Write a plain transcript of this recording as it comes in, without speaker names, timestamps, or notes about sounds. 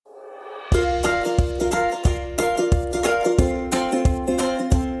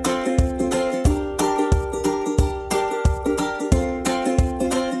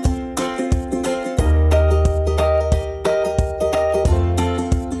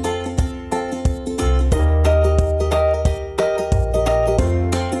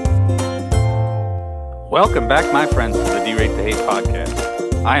Welcome back, my friends, to the D-Rate the Hate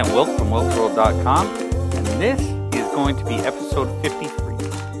podcast. I am Wilk from wilksworld.com, and this is going to be episode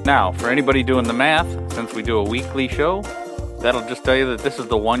 53. Now, for anybody doing the math, since we do a weekly show, that'll just tell you that this is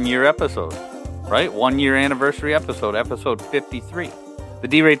the 1-year episode, right? 1-year anniversary episode 53. The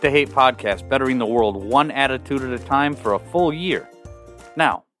D-Rate the Hate podcast, bettering the world one attitude at a time for a full year.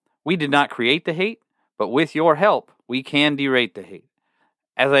 Now, we did not create the hate, but with your help, we can derate the hate.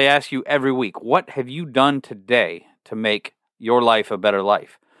 As I ask you every week, what have you done today to make your life a better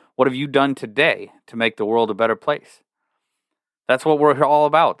life? What have you done today to make the world a better place? That's what we're all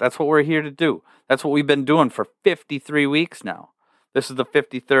about. That's what we're here to do. That's what we've been doing for 53 weeks now. This is the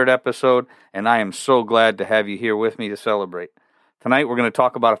 53rd episode, and I am so glad to have you here with me to celebrate. Tonight, we're going to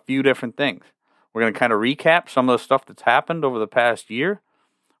talk about a few different things. We're going to kind of recap some of the stuff that's happened over the past year.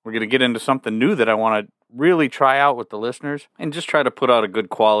 We're going to get into something new that I want to really try out with the listeners and just try to put out a good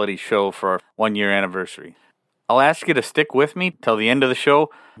quality show for our 1-year anniversary. I'll ask you to stick with me till the end of the show.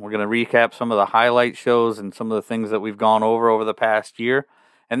 We're going to recap some of the highlight shows and some of the things that we've gone over the past year.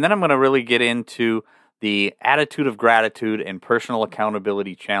 And then I'm going to really get into the Attitude of Gratitude and Personal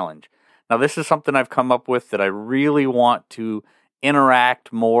Accountability Challenge. Now, this is something I've come up with that I really want to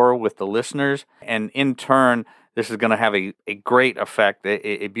interact more with the listeners, and in turn, this is going to have a great effect,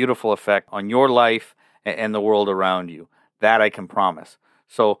 a beautiful effect on your life and the world around you. That I can promise.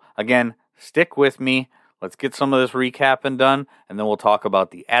 So again, stick with me. Let's get some of this recapping done, and then we'll talk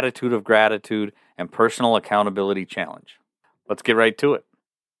about the Attitude of Gratitude and Personal Accountability Challenge. Let's get right to it.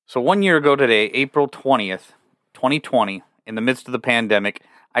 So 1 year ago today, April 20th, 2020, in the midst of the pandemic,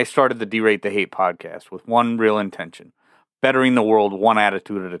 I started the D-Rate the Hate podcast with one real intention: bettering the world one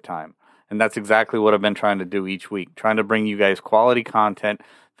attitude at a time. And that's exactly what I've been trying to do each week, trying to bring you guys quality content,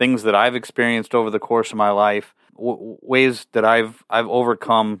 things that I've experienced over the course of my life, ways that I've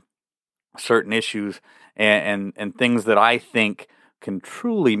overcome certain issues, and things that I think can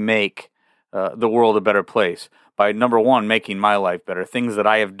truly make the world a better place. By, number one, making my life better, things that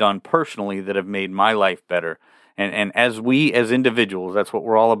I have done personally that have made my life better. And as individuals, that's what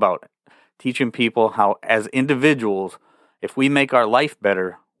we're all about, teaching people how, as individuals, if we make our life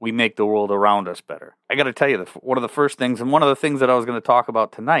better, we make the world around us better. I got to tell you, one of the first things, and one of the things that I was going to talk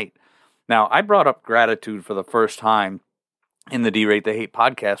about tonight. Now, I brought up gratitude for the first time in the D-Rate the Hate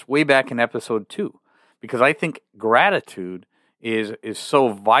podcast way back in episode 2, because I think gratitude is so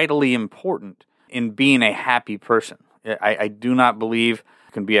vitally important in being a happy person. I do not believe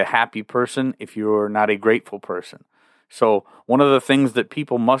you can be a happy person if you're not a grateful person. So one of the things that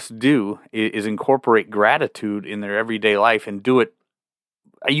people must do is incorporate gratitude in their everyday life, and do it.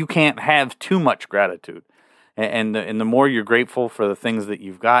 You can't have too much gratitude. And the more you're grateful for the things that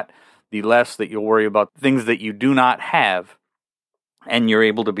you've got, the less that you'll worry about things that you do not have, and you're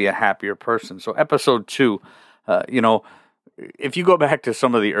able to be a happier person. So episode 2, if you go back to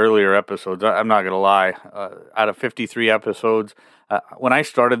some of the earlier episodes, I'm not going to lie, out of 53 episodes, when I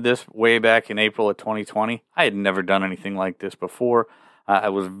started this way back in April of 2020, I had never done anything like this before. I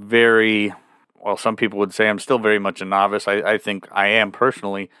was some people would say I'm still very much a novice. I think I am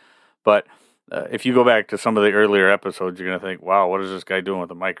personally, but if you go back to some of the earlier episodes, you're going to think, wow, what is this guy doing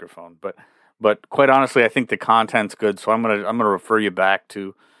with a microphone? But quite honestly, I think the content's good, so I'm gonna refer you back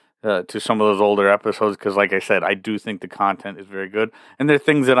to some of those older episodes, because like I said, I do think the content is very good, and there are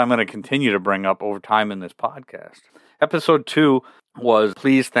things that I'm going to continue to bring up over time in this podcast. Episode 2 was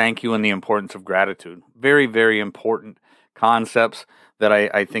Please, Thank You, and the Importance of Gratitude. Very, very important concepts that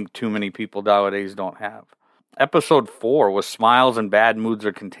I think too many people nowadays don't have. Episode 4 was Smiles and Bad Moods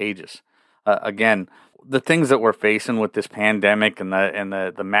Are Contagious. Again, the things that we're facing with this pandemic and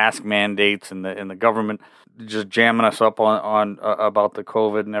the mask mandates and the government just jamming us up on about the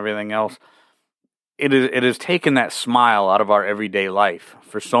COVID and everything else, it has taken that smile out of our everyday life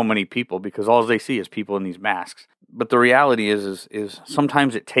for so many people, because all they see is people in these masks. But the reality is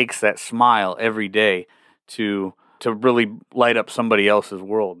sometimes it takes that smile every day to really light up somebody else's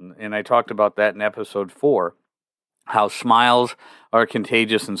world. And I talked about that in episode 4, how smiles are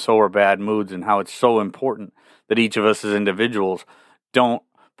contagious and so are bad moods, and how it's so important that each of us as individuals don't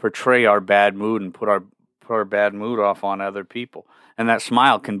portray our bad mood and put our bad mood off on other people. And that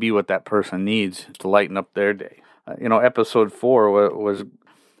smile can be what that person needs to lighten up their day. Episode 4 was,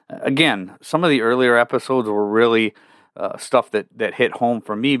 again, some of the earlier episodes were really stuff that hit home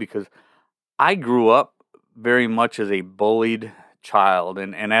for me, because I grew up very much as a bullied child,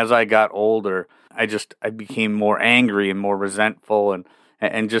 and as I got older, I became more angry and more resentful, and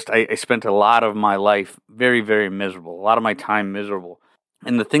I spent a lot of my life very, very miserable, a lot of my time miserable.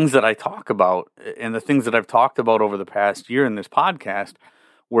 And the things that I talk about, and the things that I've talked about over the past year in this podcast,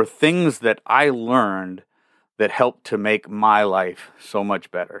 were things that I learned that helped to make my life so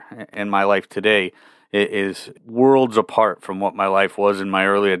much better. And my life today is worlds apart from what my life was in my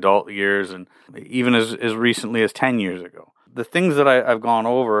early adult years, and even as recently as 10 years ago. The things that I've gone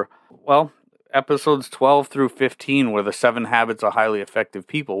over, well, episodes 12 through 15 were the 7 Habits of Highly Effective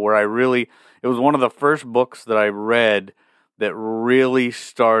People, where it was one of the first books that I read that really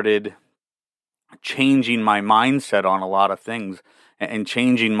started changing my mindset on a lot of things and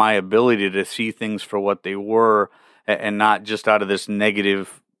changing my ability to see things for what they were and not just out of this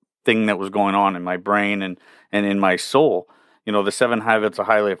negative thing that was going on in my brain and in my soul. The 7 Habits of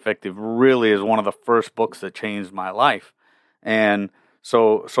Highly Effective really is one of the first books that changed my life. And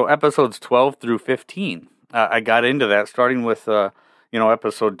so episodes 12 through 15, I got into that, starting with,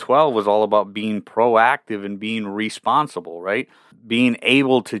 episode 12 was all about being proactive and being responsible, right? Being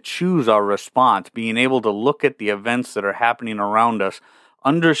able to choose our response, being able to look at the events that are happening around us,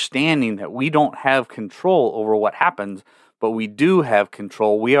 understanding that we don't have control over what happens, but we do have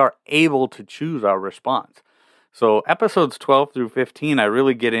control. We are able to choose our response. So episodes 12 through 15, I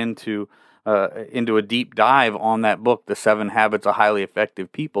really get into a deep dive on that book, The 7 Habits of Highly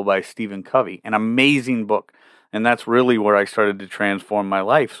Effective People by Stephen Covey. An amazing book. And that's really where I started to transform my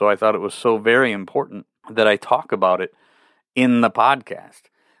life. So I thought it was so very important that I talk about it in the podcast.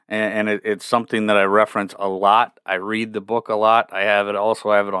 And it's something that I reference a lot. I read the book a lot. I have it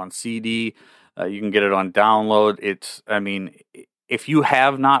on CD. You can get it on download. If you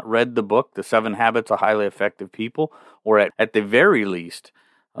have not read the book, The 7 Habits of Highly Effective People, or at the very least,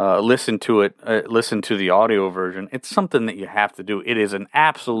 listen to the audio version, it's something that you have to do. It is an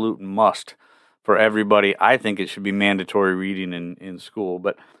absolute must for everybody. I think it should be mandatory reading in school.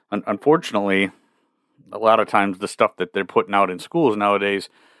 But unfortunately, a lot of times the stuff that they're putting out in schools nowadays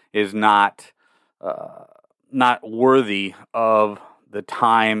is not worthy of the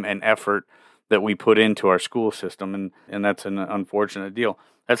time and effort that we put into our school system, and that's an unfortunate deal.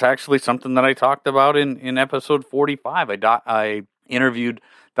 That's actually something that I talked about in episode 45. I interviewed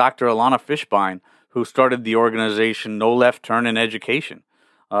Dr. Alana Fishbein, who started the organization No Left Turn in Education,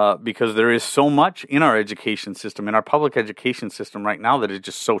 because there is so much in our education system, in our public education system right now, that is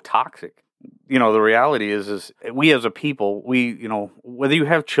just so toxic. The reality is we as a people, whether you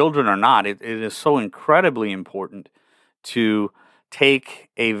have children or not, it is so incredibly important to take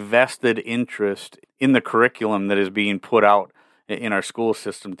a vested interest in the curriculum that is being put out in our school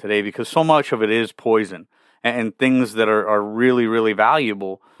system today, because so much of it is poison and things that are really, really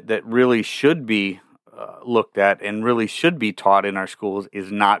valuable that really should be looked at and really should be taught in our schools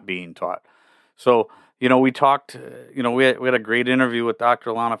is not being taught. So, we talked, we had a great interview with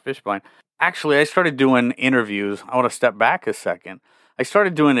Dr. Alana Fishbein. Actually, I started doing interviews. I want to step back a second. I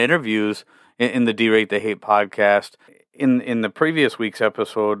started doing interviews in the Derate the Hate podcast in the previous week's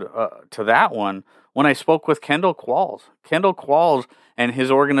episode to that one, when I spoke with Kendall Qualls. Kendall Qualls and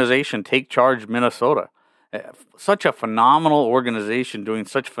his organization, Take Charge Minnesota. Such a phenomenal organization doing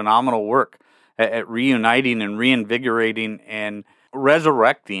such phenomenal work at reuniting and reinvigorating and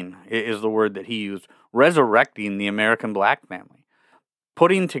resurrecting, is the word that he used, resurrecting the American Black family.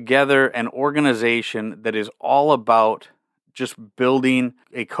 Putting together an organization that is all about just building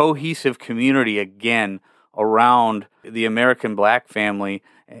a cohesive community again around the American Black family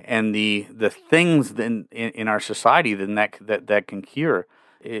and the things in our society that can cure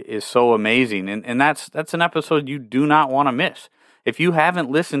is so amazing. And that's an episode you do not want to miss. If you haven't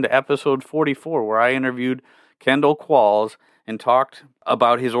listened to episode 44, where I interviewed Kendall Qualls and talked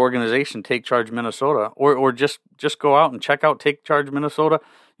about his organization, Take Charge Minnesota, or just go out and check out Take Charge Minnesota,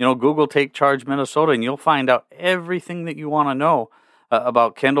 Google Take Charge Minnesota, and you'll find out everything that you want to know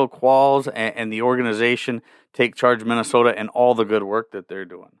about Kendall Qualls and the organization Take Charge Minnesota and all the good work that they're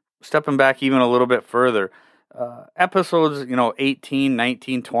doing. Stepping back even a little bit further, episodes 18,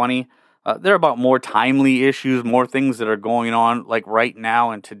 19, 20, they're about more timely issues, more things that are going on like right now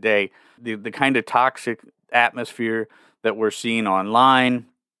and today. The kind of toxic atmosphere that we're seeing online.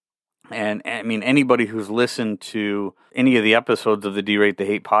 And I mean, anybody who's listened to any of the episodes of the Derate the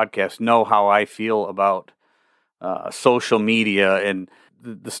Hate podcast know how I feel about social media and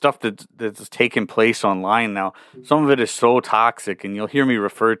the stuff that's taking place online now. Some of it is so toxic, and you'll hear me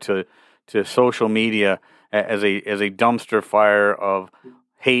refer to social media as a dumpster fire of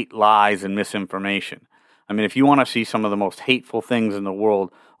hate, lies, and misinformation. I mean, if you want to see some of the most hateful things in the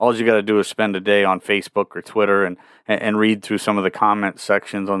world, all you got to do is spend a day on Facebook or Twitter and read through some of the comment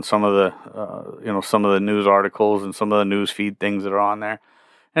sections on some of the news articles and some of the news feed things that are on there,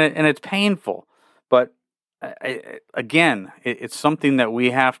 and it's painful. But again, it's something that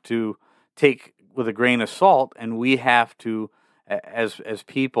we have to take with a grain of salt, and we have to, as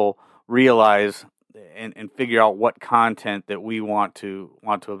people, realize and figure out what content that we want to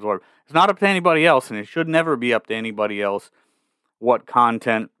absorb. It's not up to anybody else, and it should never be up to anybody else what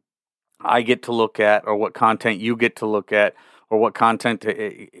content I get to look at, or what content you get to look at, or what content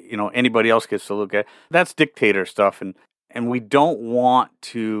anybody else gets to look at. That's dictator stuff, and we don't want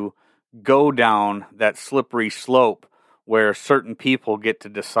to go down that slippery slope where certain people get to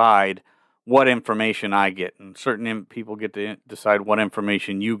decide what information I get, and certain people get to decide what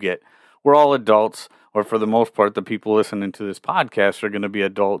information you get. We're all adults, or for the most part, the people listening to this podcast are going to be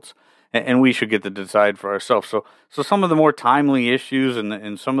adults, and we should get to decide for ourselves. So some of the more timely issues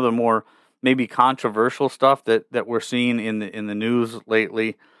and some of the more maybe controversial stuff that we're seeing in the news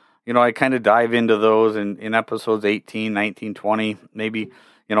lately, I kind of dive into those in episodes 18, 19, 20, maybe,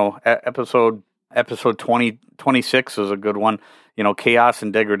 episode 20, 26 is a good one. Chaos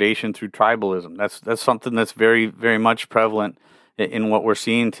and degradation through tribalism. That's something that's very, very much prevalent in what we're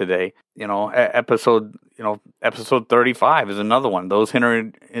seeing today. Episode 35 is another one. Those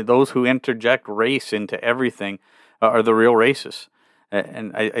who interject race into everything are the real racists.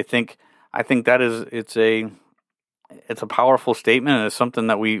 And I think that it's a powerful statement, and it's something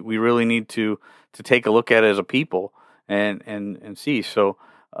that we really need to take a look at as a people and see. So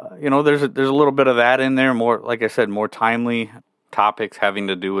there's a little bit of that in there. More, like I said, more timely topics having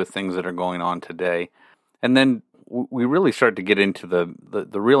to do with things that are going on today, and then we really start to get into the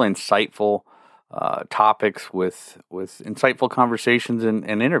real insightful topics with insightful conversations and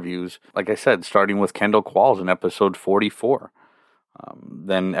interviews. Like I said, starting with Kendall Qualls in episode 44.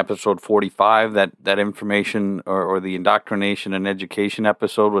 Then episode 45, that information or the indoctrination and education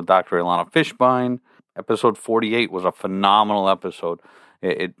episode with Dr. Ilana Fishbein. Episode 48 was a phenomenal episode.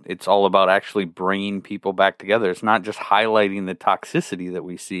 It's all about actually bringing people back together. It's not just highlighting the toxicity that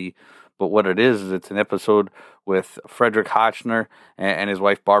we see, but what it is it's an episode with Frederick Hotchner and his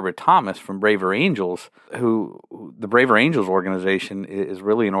wife Barbara Thomas from Braver Angels, who the Braver Angels organization is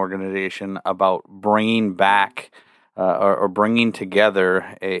really an organization about bringing back or bringing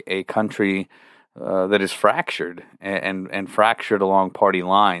together a country that is fractured and fractured along party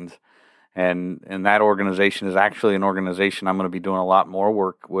lines. And that organization is actually an organization I'm going to be doing a lot more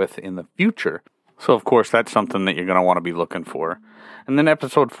work with in the future. So, of course, that's something that you're going to want to be looking for. And then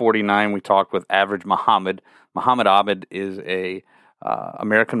episode 49, we talked with Average Muhammad. Muhammad Abed is a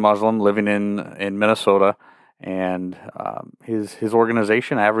American Muslim living in Minnesota, and his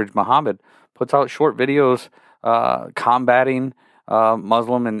organization, Average Muhammad, puts out short videos combating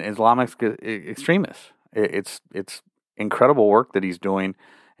Muslim and Islamic extremists. It's incredible work that he's doing.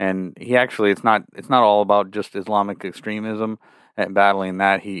 And he actually, it's not all about just Islamic extremism and battling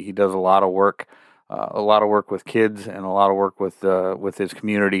that. He does a lot of work with kids and a lot of work with his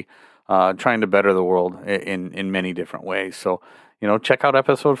community, trying to better the world in many different ways. So, check out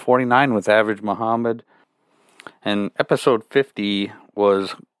episode 49 with Average Muhammad. And episode 50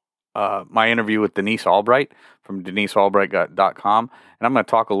 was my interview with Denise Albright from DeniseAlbright.com, and I'm going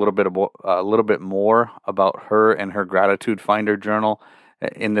to talk a little bit more about her and her Gratitude Finder journal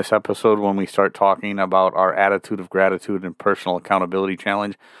in this episode when we start talking about our attitude of gratitude and personal accountability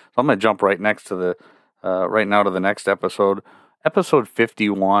challenge. So I'm going to jump right now to the next episode. Episode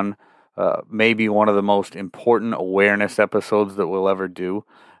 51 may be one of the most important awareness episodes that we'll ever do.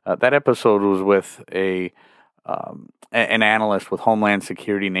 That episode was with an analyst with Homeland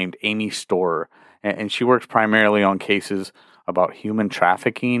Security named Amy Storer, and she works primarily on cases about human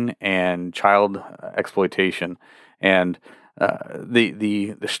trafficking and child exploitation. And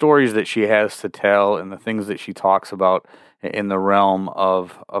the stories that she has to tell and the things that she talks about in the realm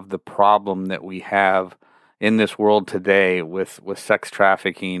of the problem that we have in this world today with sex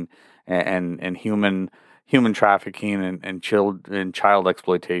trafficking and human trafficking and child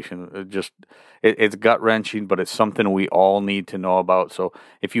exploitation. It's gut-wrenching, but it's something we all need to know about. So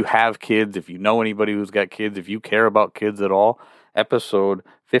if you have kids, if you know anybody who's got kids, if you care about kids at all, episode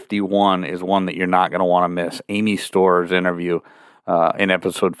 51 is one that you're not going to want to miss. Amy Storer's interview in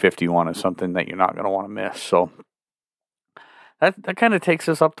episode 51 is something that you're not going to want to miss. So that kind of takes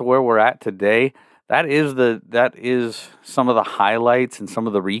us up to where we're at today. That is some of the highlights and some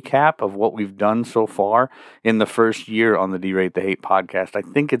of the recap of what we've done so far in the first year on the Derate the Hate podcast. I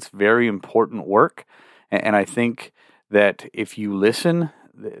think it's very important work, and I think that if you listen,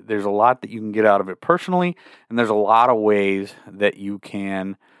 there's a lot that you can get out of it personally, and there's a lot of ways that you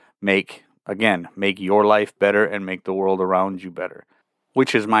can make your life better and make the world around you better,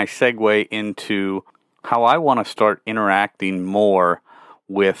 which is my segue into how I want to start interacting more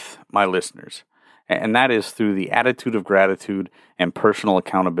with my listeners. And that is through the Attitude of Gratitude and Personal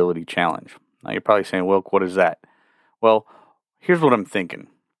Accountability Challenge. Now you're probably saying, Wilk, what is that? Well, here's what I'm thinking.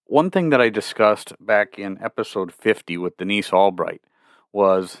 one thing that I discussed back in episode 50 with Denise Albright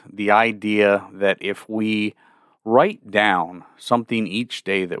was the idea that if we write down something each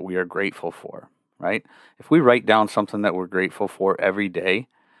day that we are grateful for, right? If we write down something that we're grateful for every day,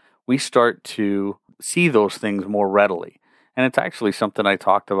 we start to see those things more readily. And it's actually something I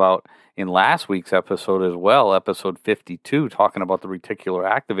talked about in last week's episode as well, episode 52, talking about the reticular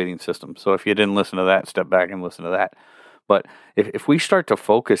activating system. So if you didn't listen to that, step back and listen to that. But if we start to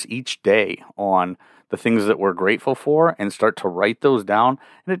focus each day on the things that we're grateful for and start to write those down,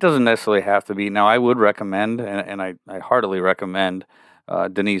 and it doesn't necessarily have to be. Now, I would recommend, and I heartily recommend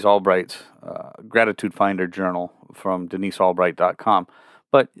Denise Albright's Gratitude Finder Journal from DeniseAlbright.com.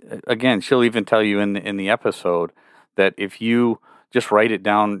 But again, she'll even tell you in the episode that if you just write it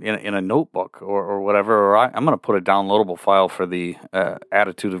down in a notebook or whatever, or I'm going to put a downloadable file for the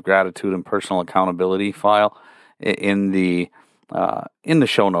Attitude of Gratitude and Personal Accountability file in the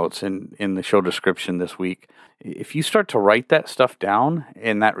show notes, in the show description this week. If you start to write that stuff down,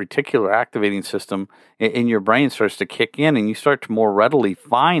 and that reticular activating system in your brain starts to kick in, and you start to more readily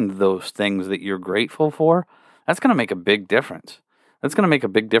find those things that you're grateful for, that's going to make a big difference. That's going to make a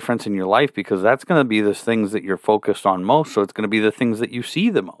big difference in your life, because that's going to be the things that you're focused on most, so it's going to be the things that you see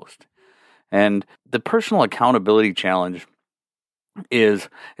the most. And the personal accountability challenge is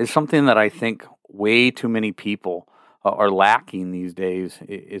something that I think way too many people are lacking these days,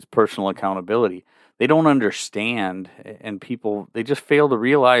 is personal accountability. They don't understand, and people, they just fail to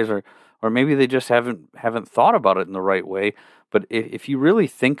realize, or maybe they just haven't thought about it in the right way. But if you really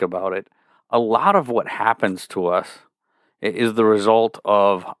think about it, a lot of what happens to us is the result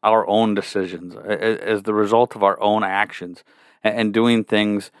of our own decisions, as the result of our own actions, and doing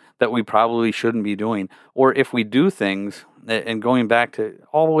things that we probably shouldn't be doing. Or if we do things, and going back to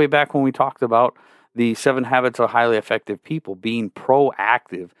all the way back when we talked about the 7 habits of highly effective people, being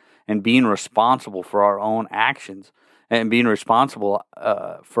proactive and being responsible for our own actions, and being responsible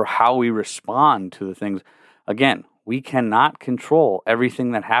for how we respond to the things. Again, we cannot control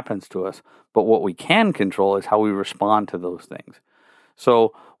everything that happens to us, but what we can control is how we respond to those things.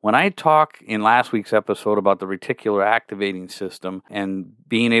 So when I talk in last week's episode about the reticular activating system and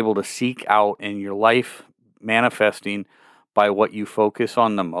being able to seek out in your life manifesting by what you focus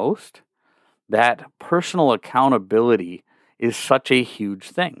on the most, that personal accountability is such a huge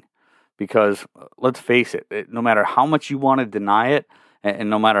thing. Because let's face it, no matter how much you want to deny it, and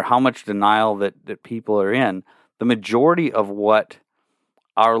no matter how much denial that people are in, the majority of what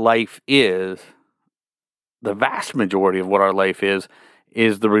our life is, the vast majority of what our life is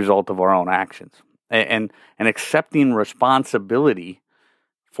the result of our own actions. And accepting responsibility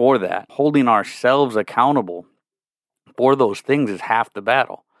for that, holding ourselves accountable for those things, is half the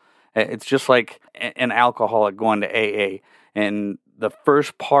battle. It's just like an alcoholic going to AA, and the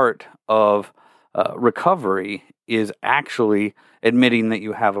first part of recovery is actually admitting that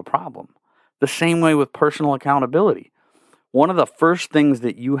you have a problem. The same way with personal accountability. One of the first things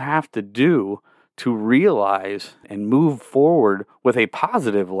that you have to do to realize and move forward with a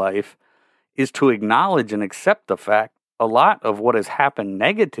positive life is to acknowledge and accept the fact a lot of what has happened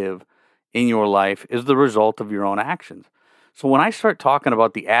negative in your life is the result of your own actions. So when I start talking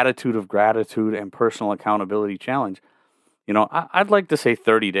about the Attitude of Gratitude and Personal Accountability Challenge, I'd like to say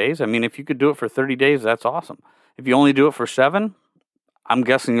 30 days. I mean, if you could do it for 30 days, that's awesome. If you only do it for 7, I'm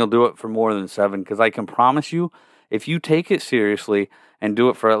guessing you'll do it for more than 7, because I can promise you, if you take it seriously and do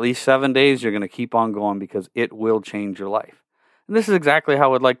it for at least 7 days, you're going to keep on going, because it will change your life. And this is exactly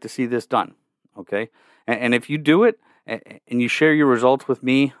how I'd like to see this done, okay? And if you do it and you share your results with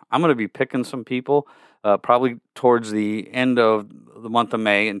me, I'm going to be picking some people probably towards the end of the month of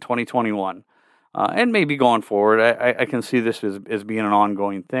May in 2021. And maybe going forward, I can see this as being an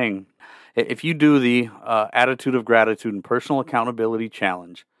ongoing thing. If you do the Attitude of Gratitude and Personal Accountability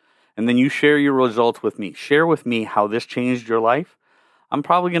Challenge, and then you share your results with me, share with me how this changed your life, I'm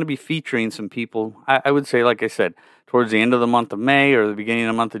probably going to be featuring some people, I would say, like I said, towards the end of the month of May or the beginning of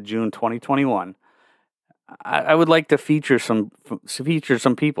the month of June 2021. I would like to feature some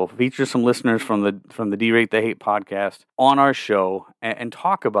people, feature some listeners from the De-Rate the Hate podcast on our show, and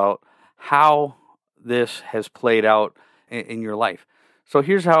talk about how this has played out in your life. So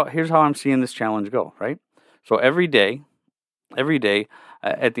here's how I'm seeing this challenge go, right? So every day,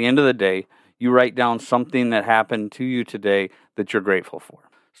 at the end of the day, you write down something that happened to you today that you're grateful for.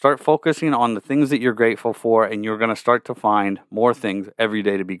 Start focusing on the things that you're grateful for, and you're going to start to find more things every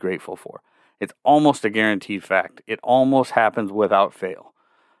day to be grateful for. It's almost a guaranteed fact. It almost happens without fail.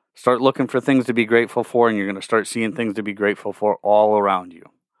 Start looking for things to be grateful for, and you're going to start seeing things to be grateful for all around you.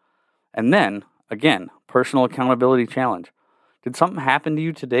 And then, again, personal accountability challenge. Did something happen to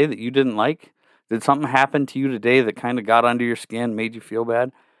you today that you didn't like? Did something happen to you today that kind of got under your skin, made you feel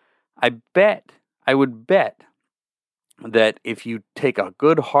bad? I would bet that if you take a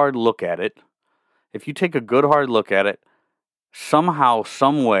good hard look at it, somehow,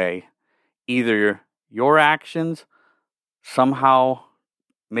 some way, either your actions somehow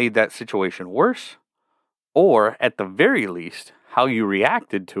made that situation worse, or at the very least, how you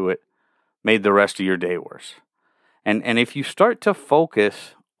reacted to it made the rest of your day worse. And if you start to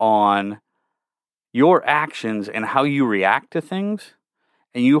focus on your actions and how you react to things,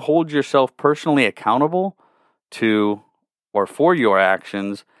 and you hold yourself personally accountable to or for your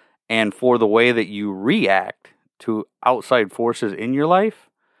actions and for the way that you react to outside forces in your life,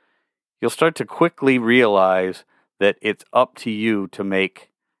 you'll start to quickly realize that it's up to you to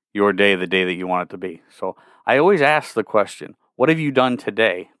make your day the day that you want it to be. So I always ask the question, what have you done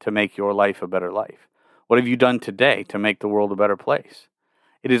today to make your life a better life? What have you done today to make the world a better place?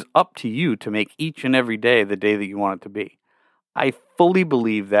 It is up to you to make each and every day the day that you want it to be. I fully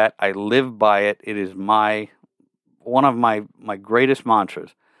believe that. I live by it. It is one of my greatest mantras.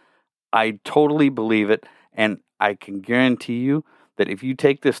 I totally believe it, and I can guarantee you that if you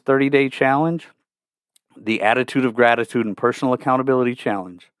take this 30-day challenge, the Attitude of Gratitude and Personal Accountability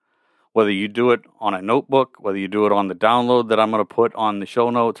Challenge, whether you do it on a notebook, whether you do it on the download that I'm going to put on the show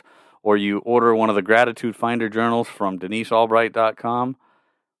notes, or you order one of the Gratitude Finder journals from DeniseAlbright.com,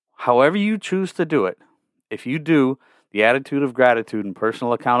 however you choose to do it, if you do the Attitude of Gratitude and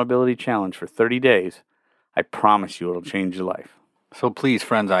Personal Accountability Challenge for 30 days, I promise you it'll change your life. So please,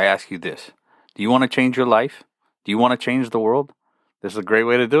 friends, I ask you this. Do you want to change your life? Do you want to change the world? This is a great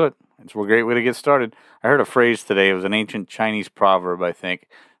way to do it. It's a great way to get started. I heard a phrase today. It was an ancient Chinese proverb, I think,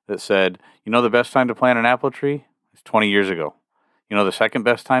 that said, you know the best time to plant an apple tree? It's 20 years ago. You know the second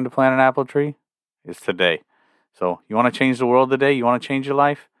best time to plant an apple tree? It's today. So you want to change the world today? You want to change your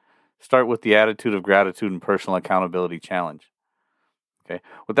life? Start with the Attitude of Gratitude and Personal Accountability Challenge. Okay.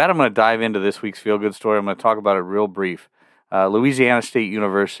 With that, I'm going to dive into this week's feel-good story. I'm going to talk about it real brief. Louisiana State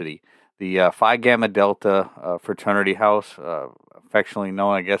University, the Phi Gamma Delta fraternity house, affectionately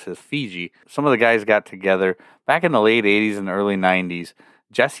known, I guess, as Fiji. Some of the guys got together back in the late 80s and early 90s.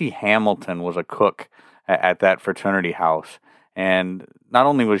 Jessie Hamilton was a cook at that fraternity house. And not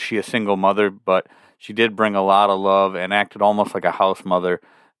only was she a single mother, but she did bring a lot of love and acted almost like a house mother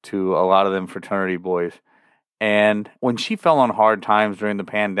to a lot of them fraternity boys. And when she fell on hard times during the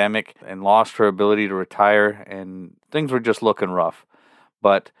pandemic and lost her ability to retire, and things were just looking rough,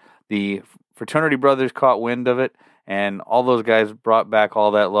 but the fraternity brothers caught wind of it, and all those guys brought back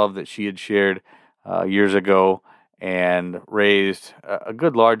all that love that she had shared years ago and raised a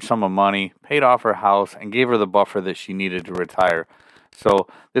good large sum of money, paid off her house, and gave her the buffer that she needed to retire. So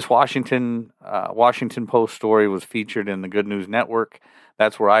this Washington Post story was featured in the Good News Network.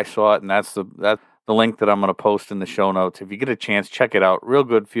 That's where I saw it, and that's the link that I'm going to post in the show notes. If you get a chance, check it out. Real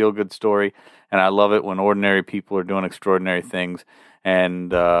good, feel-good story, and I love it when ordinary people are doing extraordinary things,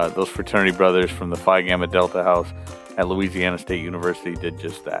 and those fraternity brothers from the Phi Gamma Delta house at Louisiana State University did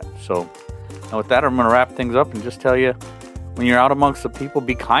just that. So now with that, I'm going to wrap things up and just tell you, when you're out amongst the people,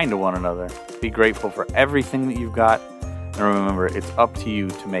 be kind to one another. Be grateful for everything that you've got, and remember, it's up to you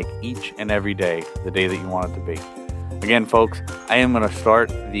to make each and every day the day that you want it to be. Again, folks, I am going to start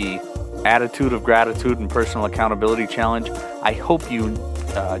the Attitude of Gratitude and Personal Accountability Challenge. I hope you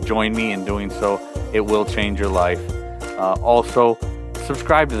join me in doing so. It will change your life. Also,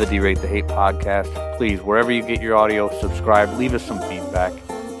 subscribe to the Derate the Hate podcast. Please, wherever you get your audio, subscribe. Leave us some feedback.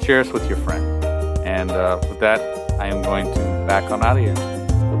 Share us with your friends. And with that, I am going to back on out of here.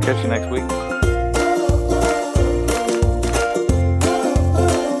 We'll catch you next week.